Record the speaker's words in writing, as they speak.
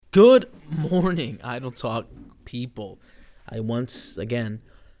Good morning, Idle Talk people. I once again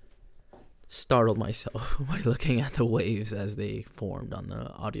startled myself by looking at the waves as they formed on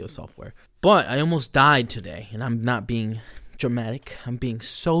the audio software. But I almost died today, and I'm not being dramatic. I'm being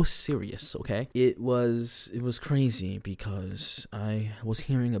so serious, okay? It was crazy because I was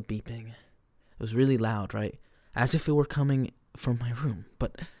hearing a beeping. It was really loud, right? As if it were coming from my room,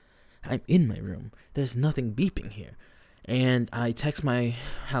 but I'm in my room. There's nothing beeping here. And I text my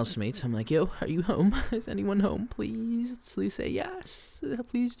housemates. I'm like, yo, are you home? Is anyone home? Please say yes.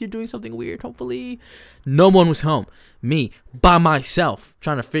 Please, you're doing something weird, hopefully. No one was home. Me, by myself,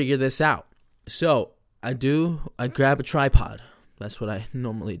 trying to figure this out. So, I grab a tripod. That's what I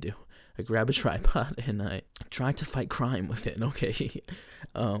normally do. I grab a tripod and I try to fight crime with it, okay?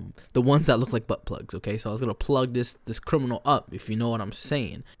 The ones that look like butt plugs, okay? So I was going to plug this criminal up, if you know what I'm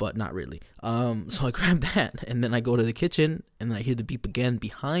saying, but not really. So I grab that, and then I go to the kitchen, and I hear the beep again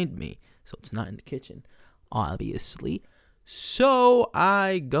behind me. So it's not in the kitchen, obviously. So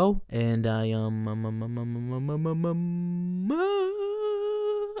I go, and I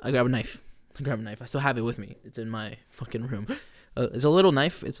grab a knife. I still have it with me. It's in my fucking room. It's a little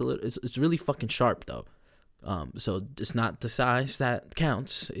knife. It's really fucking sharp though. So it's not the size that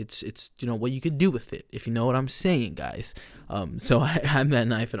counts. It's what you could do with it, if you know what I'm saying, guys. So I have that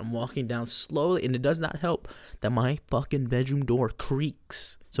knife and I'm walking down slowly, and it does not help that my fucking bedroom door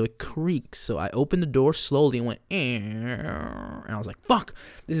creaks. So it creaks. So I opened the door slowly and went, and I was like, fuck,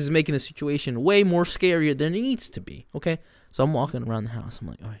 this is making the situation way more scarier than it needs to be. Okay. So I'm walking around the house. I'm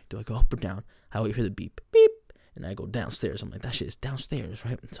like, all right, do I go up or down? I wait for the beep, beep. And I go downstairs. I'm like, that shit is downstairs,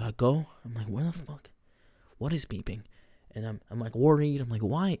 right? So I go. I'm like, where the fuck? What is beeping? And I'm like worried. I'm like,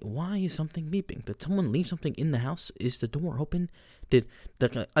 why is something beeping? Did someone leave something in the house? Is the door open? Did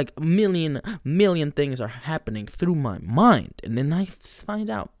like a million things are happening through my mind? And then I find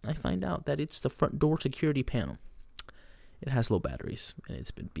out that it's the front door security panel. It has low batteries and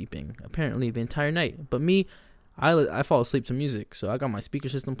it's been beeping apparently the entire night. But me, I fall asleep to music, so I got my speaker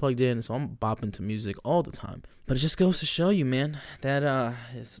system plugged in, so I'm bopping to music all the time. But it just goes to show you, man, that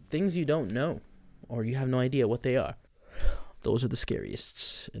it's things you don't know, or you have no idea what they are. Those are the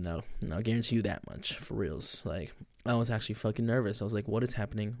scariest, and I'll guarantee you that much, for reals. Like, I was actually fucking nervous. I was like, what is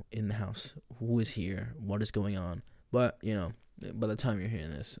happening in the house? Who is here? What is going on? But, by the time you're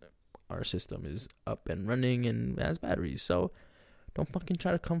hearing this, our system is up and running and has batteries, so don't fucking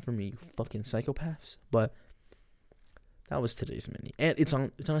try to come for me, you fucking psychopaths. But that was today's mini, and it's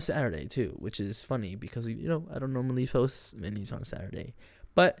on a Saturday too, which is funny because I don't normally post minis on a Saturday,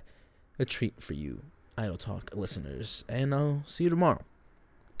 but a treat for you Idle Talk listeners, and I'll see you tomorrow.